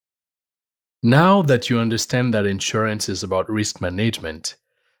Now that you understand that insurance is about risk management,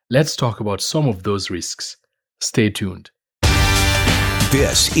 let's talk about some of those risks. Stay tuned.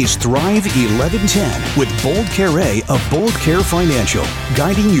 This is Thrive 1110 with Bold Care of Bold Care Financial,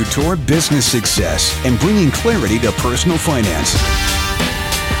 guiding you toward business success and bringing clarity to personal finance.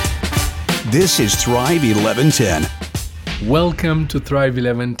 This is Thrive 1110. Welcome to Thrive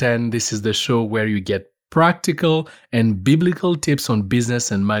 1110. This is the show where you get practical and biblical tips on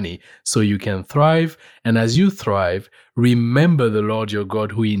business and money so you can thrive. And as you thrive, remember the Lord your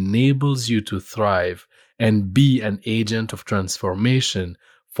God who enables you to thrive and be an agent of transformation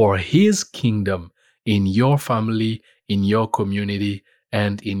for His kingdom in your family, in your community,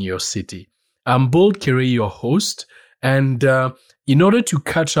 and in your city. I'm Bold Care, your host, and in order to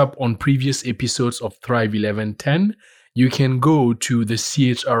catch up on previous episodes of Thrive 1110, you can go to the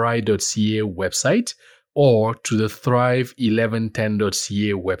chri.ca website or to the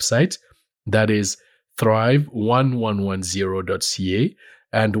thrive1110.ca website. That is thrive1110.ca.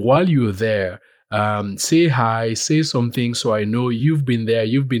 And while you're there, say hi, say something so I know you've been there,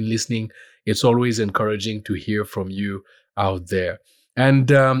 you've been listening. It's always encouraging to hear from you out there. And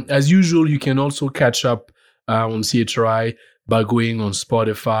as usual, you can also catch up on CHRI by going on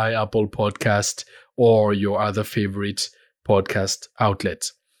Spotify, Apple Podcast, or your other favorite podcast outlet.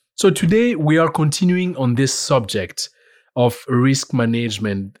 So today we are continuing on this subject of risk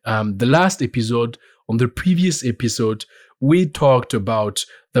management. The last episode, on the previous episode, we talked about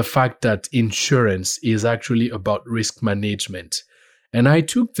the fact that insurance is actually about risk management. And I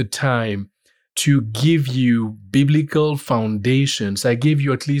took the time to give you biblical foundations. I gave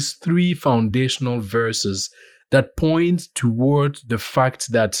you at least 3 foundational verses that point toward the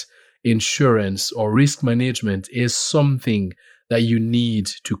fact that insurance or risk management is something that you need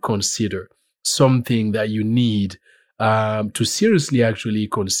to consider, something that you need to seriously actually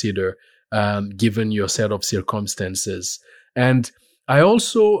consider given your set of circumstances. And I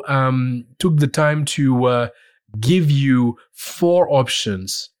also took the time to give you 4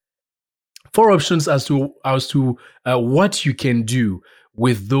 options as to what you can do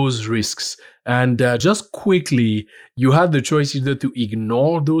with those risks. And just quickly, you have the choice either to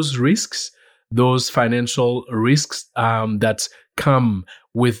ignore those risks, those financial risks that come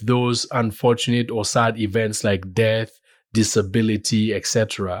with those unfortunate or sad events like death, disability,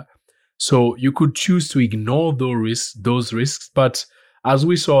 etc. So you could choose to ignore those risks, but as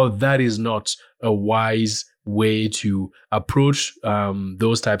we saw, that is not a wise way to approach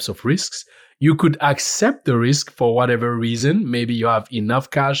those types of risks. You could accept the risk for whatever reason. Maybe you have enough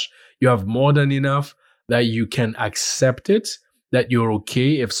cash, you have more than enough that you can accept it, that you're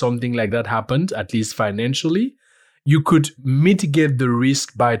okay if something like that happened, at least financially. You could mitigate the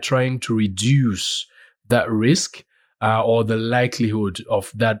risk by trying to reduce that risk or the likelihood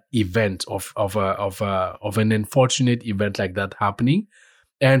of that event, of an unfortunate event like that happening.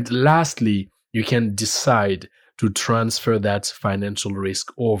 And lastly, you can decide to transfer that financial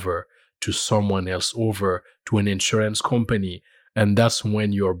risk over to someone else, over to an insurance company. And that's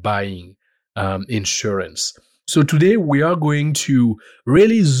when you're buying insurance. So today we are going to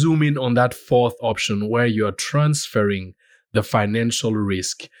really zoom in on that 4th option where you're transferring the financial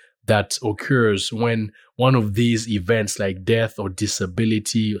risk that occurs when one of these events like death or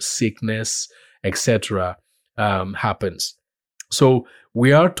disability or sickness, etc. happens. So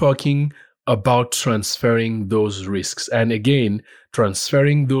we are talking about transferring those risks. And again,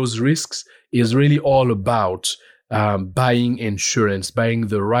 transferring those risks is really all about buying insurance, buying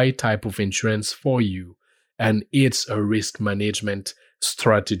the right type of insurance for you. And it's a risk management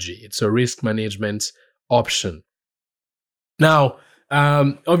strategy. It's a risk management option. Now,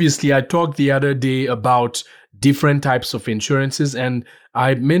 obviously, I talked the other day about different types of insurances, and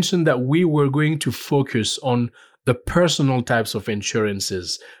I mentioned that we were going to focus on the personal types of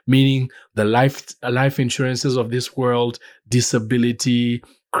insurances, meaning the life insurances of this world, disability,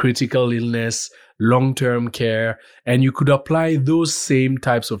 critical illness, long-term care, and you could apply those same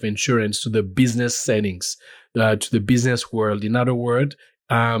types of insurance to the business settings, to the business world. In other words,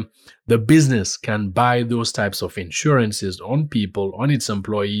 the business can buy those types of insurances on people, on its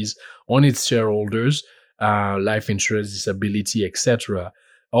employees, on its shareholders, life insurance, disability, etc.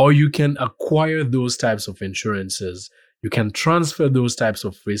 Or you can acquire those types of insurances. You can transfer those types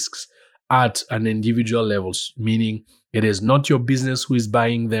of risks at an individual level, meaning it is not your business who is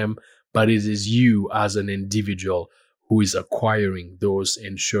buying them, but it is you as an individual who is acquiring those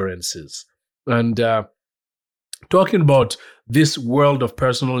insurances. And talking about this world of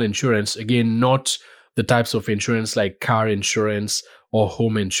personal insurance, again, not the types of insurance like car insurance or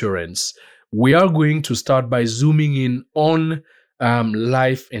home insurance. We are going to start by zooming in on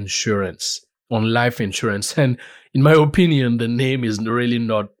life insurance. on life insurance. And in my opinion, the name is really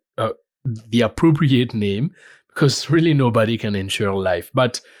not the appropriate name, because really nobody can insure life.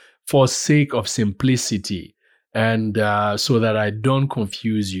 But for sake of simplicity, and so that I don't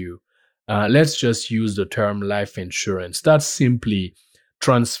confuse you, let's just use the term life insurance. That's simply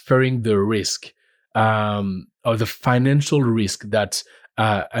transferring the risk, or the financial risk that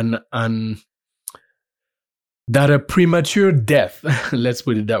that a premature death, let's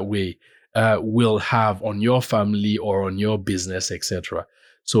put it that way, will have on your family or on your business, etc.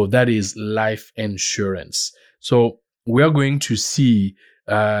 So that is life insurance. So we are going to see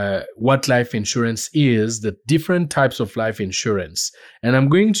what life insurance is, the different types of life insurance. And I'm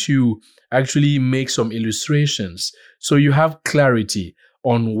going to actually make some illustrations so you have clarity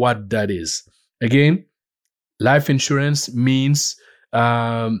on what that is. Again, life insurance means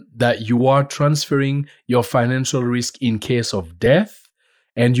that you are transferring your financial risk in case of death,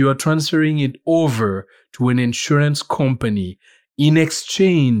 and you are transferring it over to an insurance company in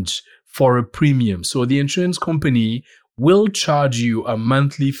exchange for a premium. So the insurance company will charge you a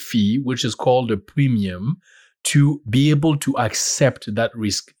monthly fee, which is called a premium, to be able to accept that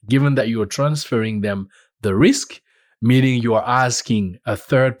risk, given that you are transferring them the risk, meaning you are asking a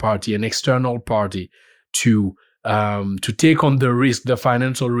third party, an external party, to take on the risk, the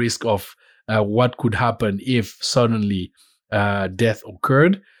financial risk of what could happen if suddenly death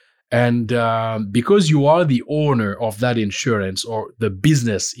occurred. And because you are the owner of that insurance, or the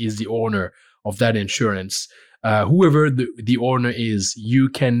business is the owner of that insurance, whoever the owner is, you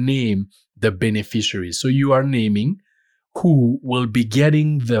can name the beneficiaries. So you are naming who will be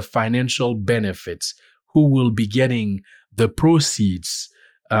getting the financial benefits, who will be getting the proceeds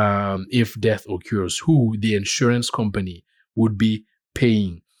if death occurs, who the insurance company would be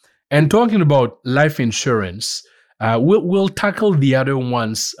paying. And talking about life insurance, we'll tackle the other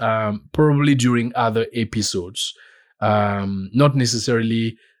ones probably during other episodes, not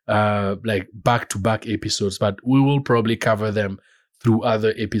necessarily like back-to-back episodes, but we will probably cover them through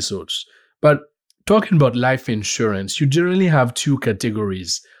other episodes. But talking about life insurance, you generally have two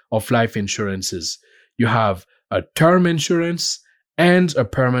categories of life insurances. You have a term insurance and a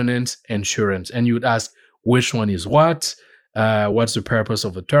permanent insurance. And you would ask, which one is what? What's the purpose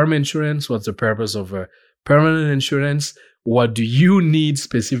of a term insurance? What's the purpose of a permanent insurance? What do you need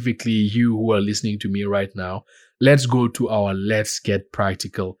specifically, you who are listening to me right now? Let's go to our Let's Get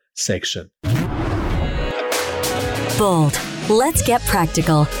Practical section. Bold. Let's get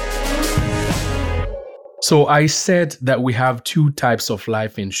practical. So I said that we have two types of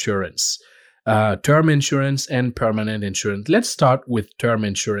life insurance, term insurance and permanent insurance. Let's start with term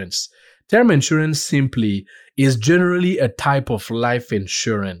insurance. Term insurance simply is generally a type of life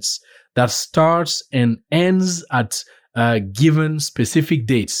insurance that starts and ends at given specific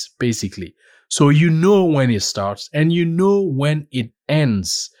dates, basically. So you know when it starts and you know when it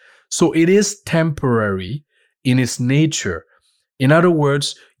ends. So it is temporary in its nature. In other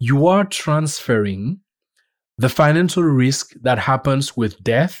words, you are transferring the financial risk that happens with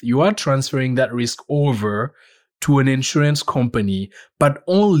death. You are transferring that risk over to an insurance company, but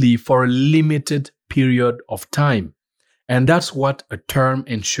only for a limited period of time. And that's what a term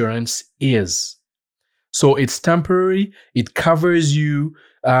insurance is. So it's temporary, it covers you,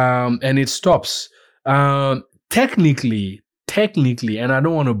 and it stops. Technically, and I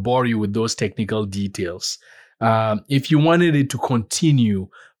don't want to bore you with those technical details, if you wanted it to continue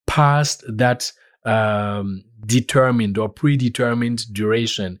past that determined or predetermined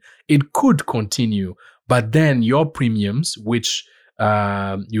duration, it could continue. But then your premiums, which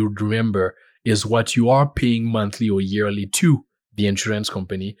you remember is what you are paying monthly or yearly to the insurance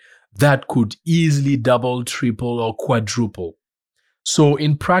company, that could easily double, triple, or quadruple. So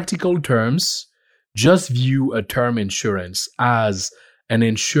in practical terms, just view a term insurance as an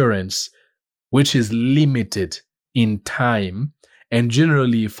insurance which is limited in time and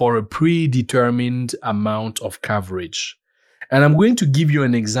generally for a predetermined amount of coverage. And I'm going to give you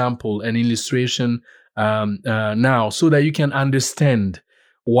an example, an illustration now so that you can understand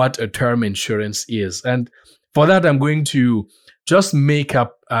what a term insurance is. And for that, I'm going to just make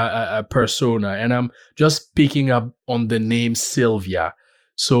up a persona, and I'm just picking up on the name Sylvia.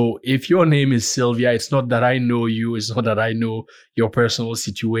 So if your name is Sylvia, it's not that I know you, it's not that I know your personal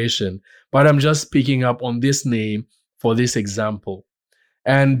situation, but I'm just picking up on this name for this example.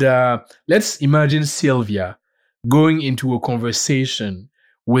 And let's imagine Sylvia going into a conversation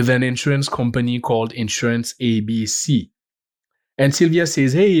with an insurance company called Insurance ABC. And Sylvia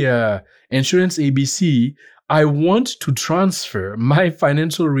says, hey, Insurance ABC, I want to transfer my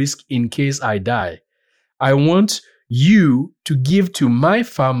financial risk in case I die. I want you to give to my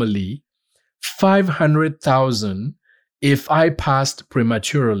family $500,000 if I passed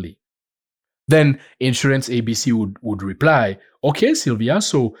prematurely. Then Insurance ABC would reply, okay, Sylvia,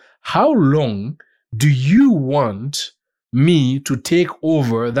 so how long do you want me to take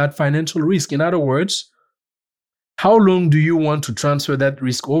over that financial risk? In other words, how long do you want to transfer that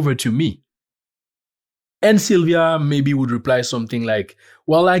risk over to me? And Sylvia maybe would reply something like,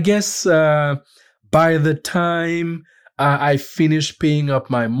 well, I guess by the time I finish paying up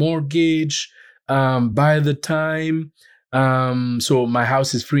my mortgage, by the time, so my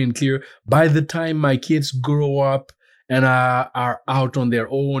house is free and clear, by the time my kids grow up and are out on their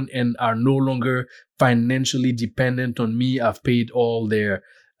own and are no longer financially dependent on me, I've paid all their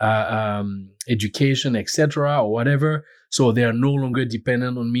education, etc., or whatever. So they are no longer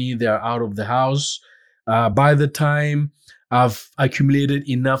dependent on me. They are out of the house. By the time I've accumulated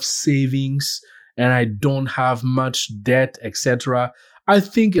enough savings and I don't have much debt, etc., I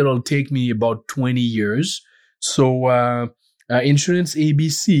think it'll take me about 20 years. So, Insurance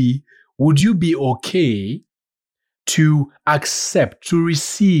ABC, would you be okay to accept, to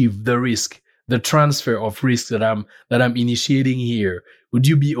receive the risk, the transfer of risk that I'm initiating here? Would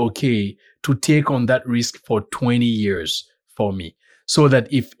you be okay to take on that risk for 20 years for me? So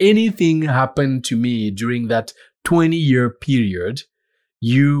that if anything happened to me during that 20-year period,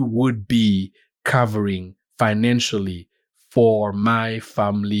 you would be covering financially for my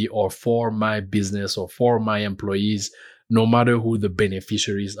family or for my business or for my employees, no matter who the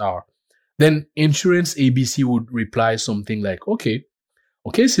beneficiaries are. Then Insurance ABC would reply something like, okay,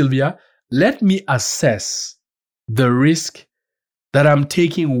 Sylvia, let me assess the risk that I'm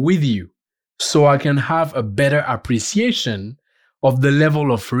taking with you so I can have a better appreciation of the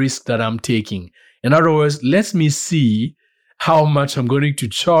level of risk that I'm taking. In other words, let me see how much I'm going to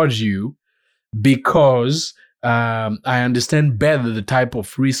charge you because I understand better the type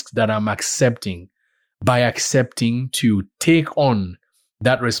of risk that I'm accepting by accepting to take on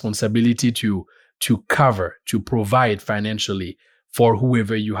that responsibility to cover, to provide financially for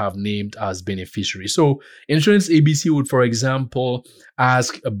whoever you have named as beneficiary. So Insurance ABC would, for example,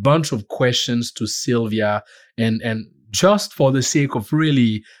 ask a bunch of questions to Sylvia and just for the sake of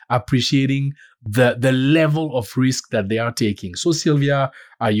really appreciating the level of risk that they are taking. So Sylvia,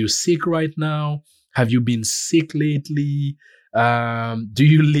 are you sick right now? Have you been sick lately? Do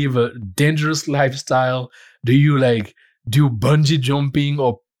you live a dangerous lifestyle? Do you do bungee jumping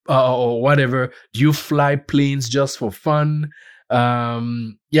or whatever? Do you fly planes just for fun?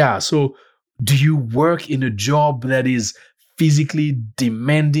 So do you work in a job that is physically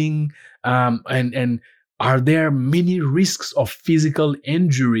demanding? And are there many risks of physical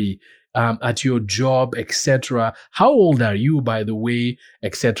injury at your job, etc.? How old are you, by the way,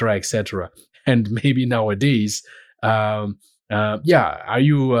 etc., etc.? And maybe nowadays, are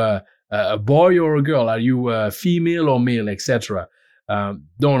you a boy or a girl? Are you female or male, etc.? Don't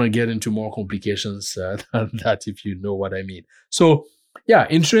want to get into more complications than that, if you know what I mean. So,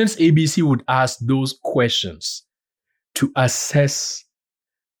 Insurance ABC would ask those questions to assess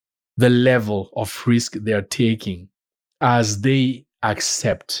the level of risk they're taking as they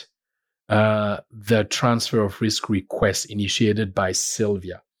accept the transfer of risk request initiated by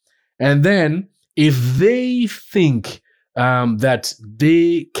Sylvia. And then if they think that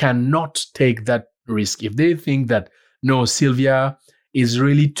they cannot take that risk, if they think that, no, Sylvia is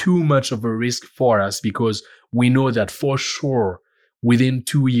really too much of a risk for us because we know that for sure within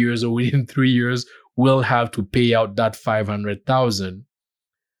 2 years or within 3 years, we'll have to pay out that $500,000.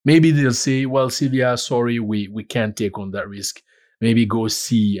 Maybe they'll say, well, Sylvia, sorry, we can't take on that risk. Maybe go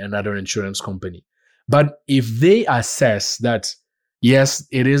see another insurance company. But if they assess that, yes,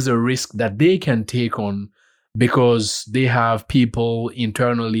 it is a risk that they can take on because they have people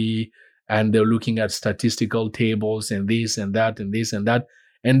internally and they're looking at statistical tables and this and that and this and that,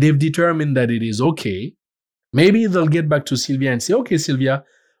 and they've determined that it is okay, maybe they'll get back to Sylvia and say, okay, Sylvia,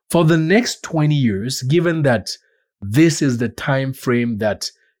 for the next 20 years, given that this is the time frame that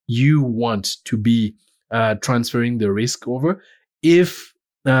you want to be transferring the risk over, if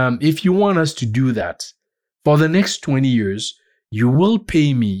you want us to do that, for the next 20 years, you will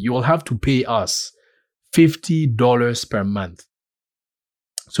have to pay us $50 per month.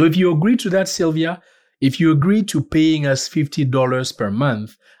 So if you agree to that, Sylvia, if you agree to paying us $50 per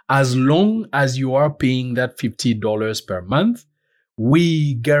month, as long as you are paying that $50 per month,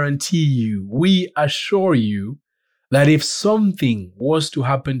 we guarantee you, we assure you that if something was to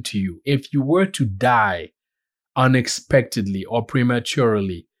happen to you, if you were to die unexpectedly or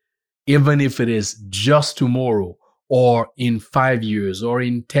prematurely, even if it is just tomorrow or in 5 years or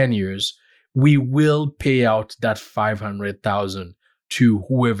in 10 years, we will pay out that $500,000 to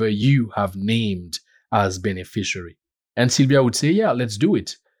whoever you have named as beneficiary. And Sylvia would say, yeah, let's do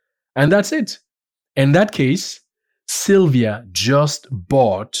it. And that's it. In that case, Sylvia just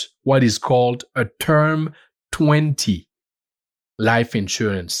bought what is called a Term 20 life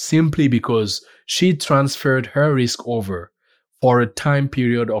insurance simply because she transferred her risk over for a time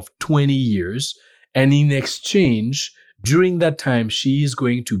period of 20 years. And in exchange, during that time, she is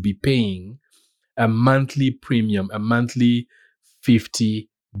going to be paying a monthly premium, a monthly $50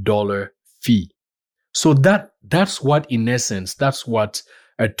 fee. So that's what, in essence, that's what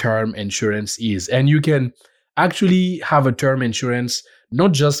a term insurance is. And you can actually have a term insurance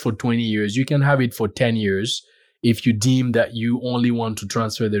not just for 20 years. You can have it for 10 years if you deem that you only want to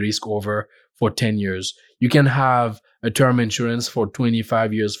transfer the risk over for 10 years. You can have a term insurance for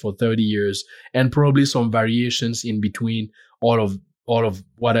 25 years, for 30 years, and probably some variations in between all of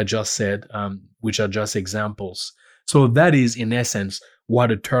what I just said, which are just examples. So that is, in essence,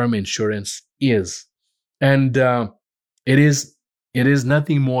 what a term insurance is. And it is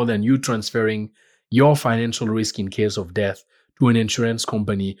nothing more than you transferring your financial risk in case of death to an insurance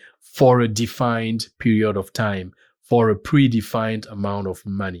company for a defined period of time, for a predefined amount of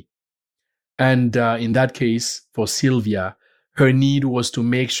money. And in that case, for Sylvia, her need was to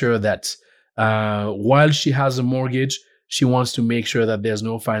make sure that while she has a mortgage, she wants to make sure that there's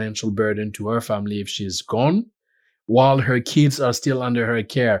no financial burden to her family if she's gone. While her kids are still under her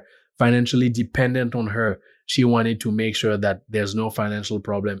care, financially dependent on her, she wanted to make sure that there's no financial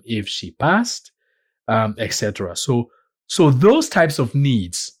problem if she passed, etc. So those types of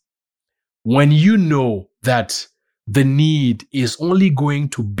needs, when you know that the need is only going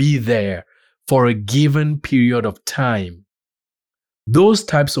to be there for a given period of time, those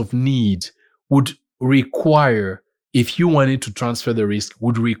types of needs would require, if you wanted to transfer the risk,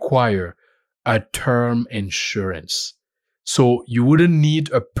 would require a term insurance. So you wouldn't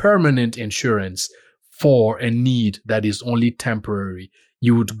need a permanent insurance for a need that is only temporary.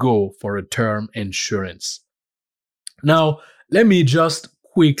 You would go for a term insurance. Now, let me just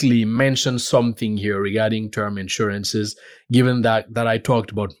quickly mention something here regarding term insurances, given that I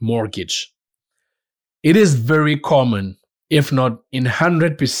talked about mortgage. It is very common, if not in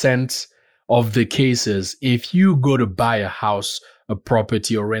 100% of the cases, if you go to buy a house, a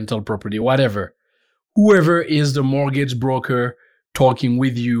property or rental property, whatever, whoever is the mortgage broker talking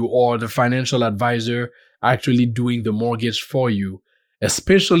with you or the financial advisor actually doing the mortgage for you,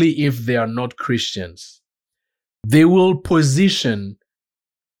 especially if they are not Christians, they will position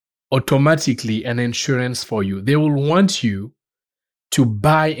automatically an insurance for you. They will want you to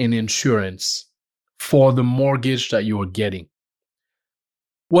buy an insurance for the mortgage that you are getting.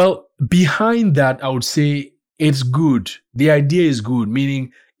 Well, behind that, I would say it's good. The idea is good,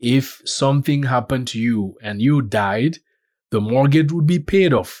 meaning if something happened to you and you died, the mortgage would be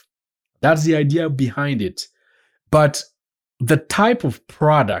paid off. That's the idea behind it. But the type of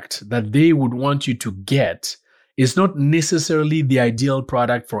product that they would want you to get is not necessarily the ideal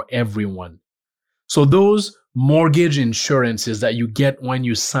product for everyone. So those mortgage insurances that you get when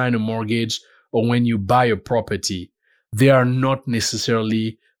you sign a mortgage or when you buy a property, they are not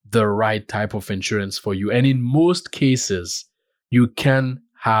necessarily the right type of insurance for you. And in most cases, you can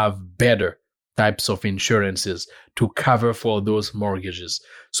have better types of insurances to cover for those mortgages.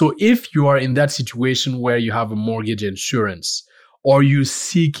 So if you are in that situation where you have a mortgage insurance, or you're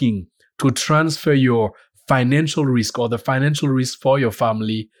seeking to transfer your financial risk or the financial risk for your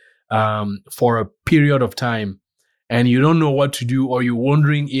family for a period of time, and you don't know what to do, or you're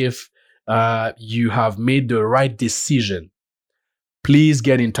wondering if you have made the right decision, please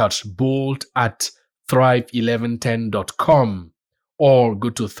get in touch. Bolt at thrive1110.com or go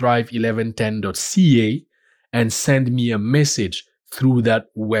to thrive1110.ca and send me a message through that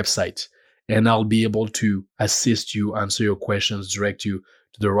website, and I'll be able to assist you, answer your questions, direct you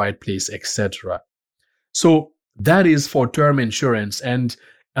to the right place, etc. So that is for term insurance. And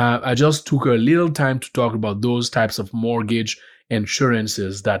I just took a little time to talk about those types of mortgage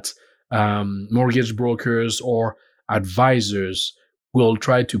insurances that mortgage brokers or advisors will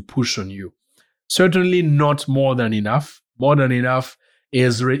try to push on you. Certainly not more than enough. More than enough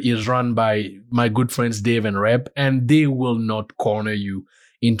is run by my good friends Dave and Reb, and they will not corner you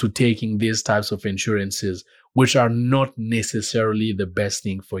into taking these types of insurances, which are not necessarily the best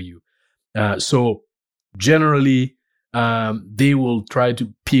thing for you. So generally,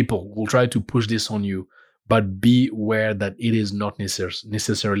 people will try to push this on you, but be aware that it is not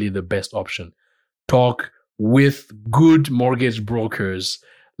necessarily the best option. Talk with good mortgage brokers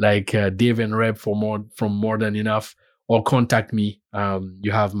like Dave and Reb from More Than Enough, or contact me.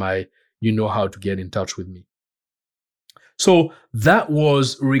 You know how to get in touch with me. So that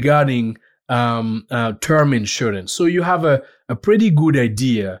was regarding term insurance. So you have a pretty good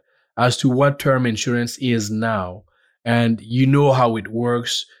idea as to what term insurance is now, and you know how it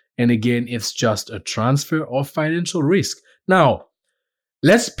works. And again, it's just a transfer of financial risk. Now,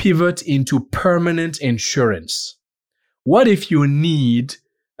 let's pivot into permanent insurance. What if your need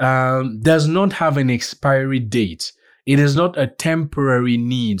does not have an expiry date? It is not a temporary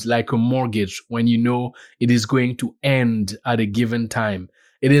need like a mortgage when you know it is going to end at a given time.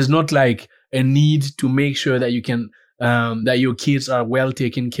 It is not like a need to make sure that you can that your kids are well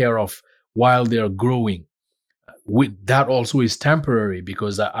taken care of while they're growing. That also is temporary,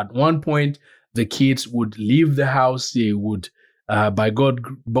 because at one point the kids would leave the house. They would, by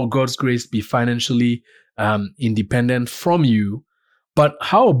God's grace, be financially independent from you. But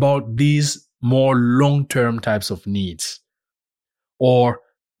how about these more long-term types of needs or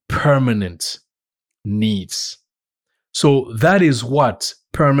permanent needs? So that is what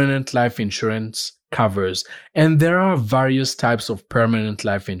permanent life insurance covers. And there are various types of permanent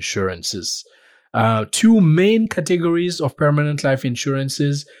life insurances. Two main categories of permanent life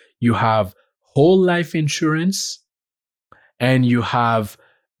insurances. You have whole life insurance and you have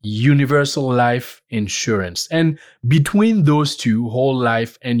universal life insurance. And between those two, whole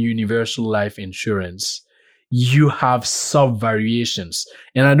life and universal life insurance, you have sub variations.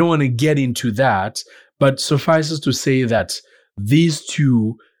 And I don't want to get into that, but suffices to say that these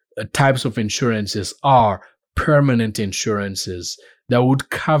two types of insurances are permanent insurances that would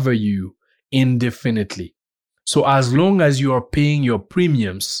cover you indefinitely. So as long as you are paying your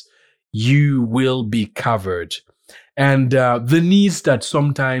premiums, you will be covered. And the needs that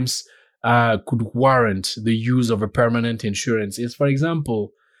sometimes could warrant the use of a permanent insurance is, for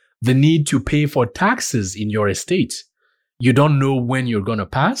example, the need to pay for taxes in your estate. You don't know when you're going to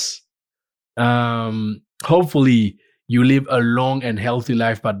pass. Hopefully, you live a long and healthy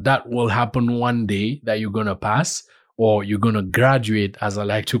life, but that will happen one day, that you're going to pass, or you're going to graduate, as I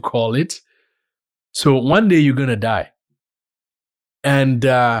like to call it. So one day you're going to die. And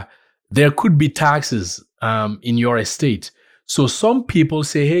there could be taxes in your estate. So some people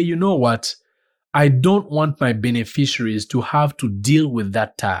say, hey, you know what? I don't want my beneficiaries to have to deal with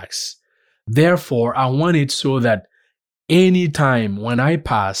that tax. Therefore, I want it so that anytime when I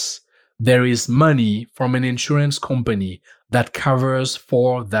pass, there is money from an insurance company that covers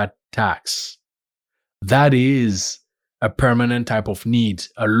for that tax. That is a permanent type of need,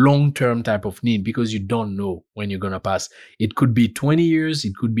 a long-term type of need, because you don't know when you're going to pass. It could be 20 years,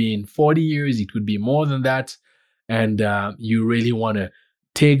 it could be in 40 years, it could be more than that. And you really want to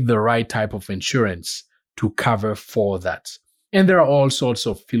take the right type of insurance to cover for that. And there are all sorts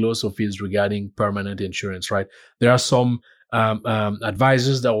of philosophies regarding permanent insurance, right? There are some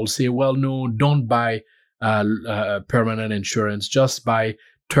advisors that will say, well, no, don't buy permanent insurance, just buy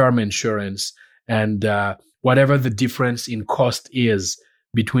term insurance. And whatever the difference in cost is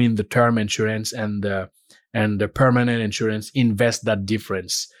between the term insurance and the permanent insurance, invest that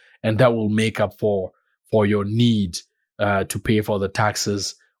difference, and that will make up for your need to pay for the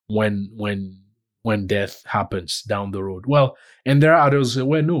taxes when death happens down the road. Well, and there are others who say,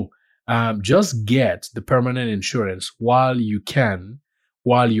 well, no, just get the permanent insurance while you can,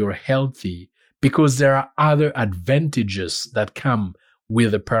 while you're healthy, because there are other advantages that come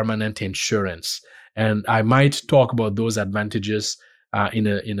with the permanent insurance. And I might talk about those advantages in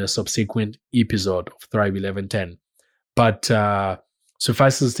a subsequent episode of Thrive 1110. But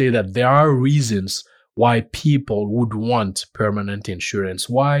suffice to say that there are reasons why people would want permanent insurance,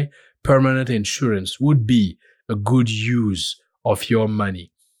 why permanent insurance would be a good use of your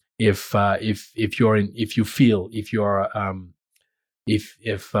money if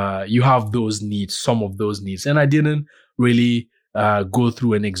you have those needs, some of those needs. And I didn't really go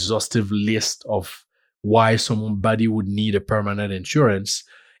through an exhaustive list of why somebody would need a permanent insurance.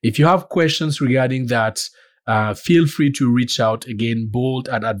 If you have questions regarding that, feel free to reach out. Again, bold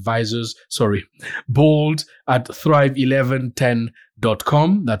at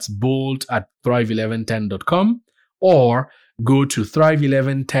thrive1110.com. That's bold at thrive1110.com, or go to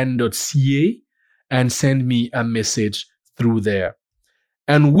thrive1110.ca and send me a message through there.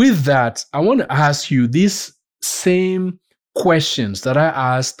 And with that, I want to ask you these same questions that I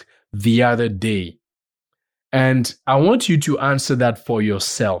asked the other day. And I want you to answer that for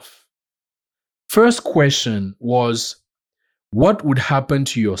yourself. First question was, what would happen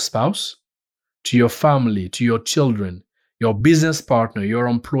to your spouse, to your family, to your children, your business partner, your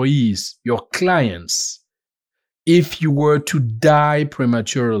employees, your clients, if you were to die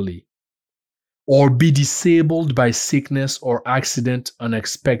prematurely or be disabled by sickness or accident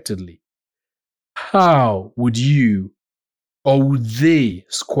unexpectedly? How would you or would they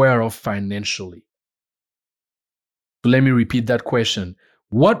square off financially? So let me repeat that question.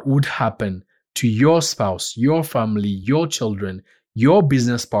 What would happen to your spouse, your family, your children, your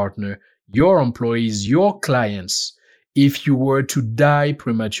business partner, your employees, your clients, if you were to die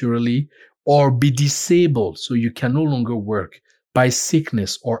prematurely or be disabled so you can no longer work by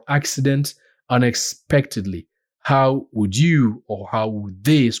sickness or accident unexpectedly? How would you or how would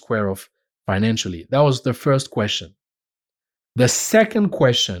they square off financially? That was the first question. The second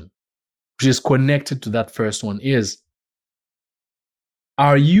question, which is connected to that first one, is,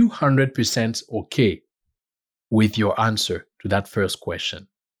 are you 100% okay with your answer to that first question?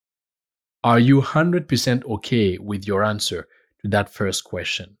 Are you 100% okay with your answer to that first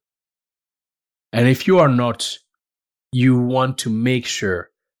question? And if you are not, you want to make sure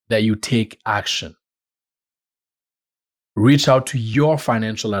that you take action. Reach out to your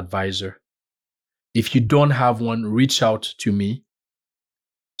financial advisor. If you don't have one, reach out to me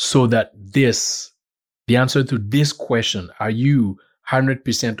so that the answer to this question, are you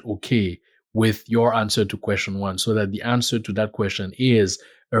 100% okay with your answer to question 1, so that the answer to that question is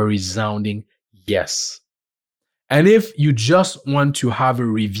a resounding yes. And if you just want to have a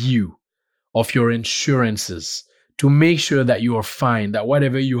review of your insurances to make sure that you are fine, that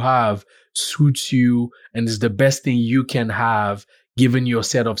whatever you have suits you and is the best thing you can have given your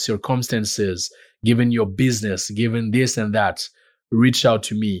set of circumstances, given your business, given this and that, reach out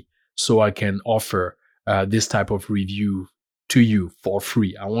to me so I can offer this type of review to you for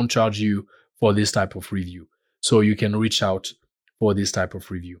free. I won't charge you for this type of review. So you can reach out for this type of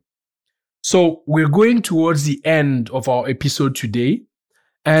review. So we're going towards the end of our episode today.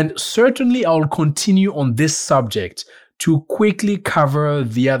 And certainly I'll continue on this subject to quickly cover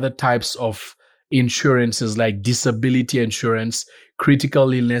the other types of insurances like disability insurance,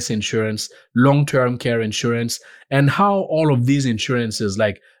 critical illness insurance, long-term care insurance, and how all of these insurances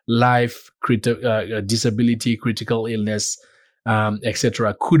like life, disability, critical illness,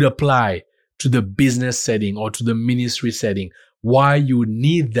 etc., could apply to the business setting or to the ministry setting. Why you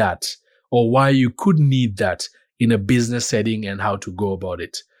need that or why you could need that in a business setting and how to go about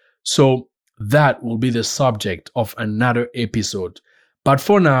it. So that will be the subject of another episode. But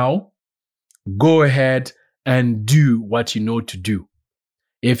for now, go ahead and do what you know to do.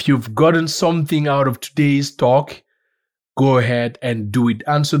 If you've gotten something out of today's talk, go ahead and do it.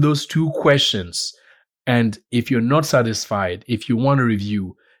 Answer those 2 questions. And if you're not satisfied, if you want a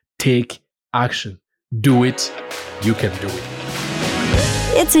review, take action. Do it. You can do it.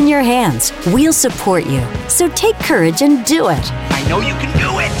 It's in your hands. We'll support you. So take courage and do it. I know you can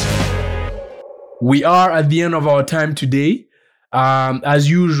do it. We are at the end of our time today. As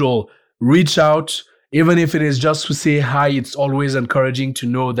usual, reach out. Even if it is just to say hi, it's always encouraging to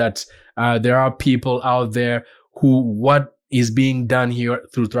know that there are people out there who what is being done here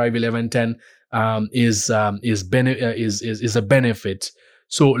through Thrive 1110 is a benefit.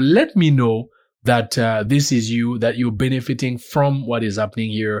 So let me know that this is you, that you're benefiting from what is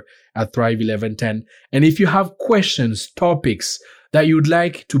happening here at Thrive 1110. And if you have questions, topics that you'd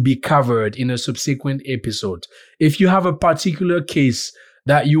like to be covered in a subsequent episode, if you have a particular case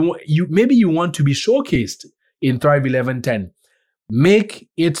that you maybe you want to be showcased in Thrive 1110, make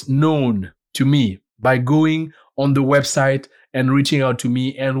it known to me by going on the website and reaching out to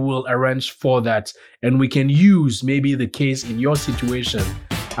me, and we'll arrange for that. And we can use maybe the case in your situation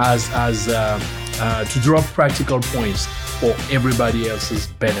as to drop practical points for everybody else's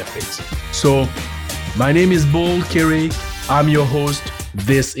benefits. So my name is Bold Kere. I'm your host.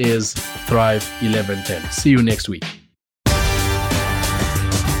 This is Thrive 1110. See you next week.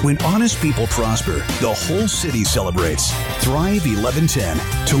 When honest people prosper, the whole city celebrates. Thrive 1110.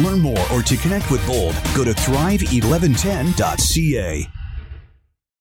 To learn more or to connect with Bold, go to thrive1110.ca.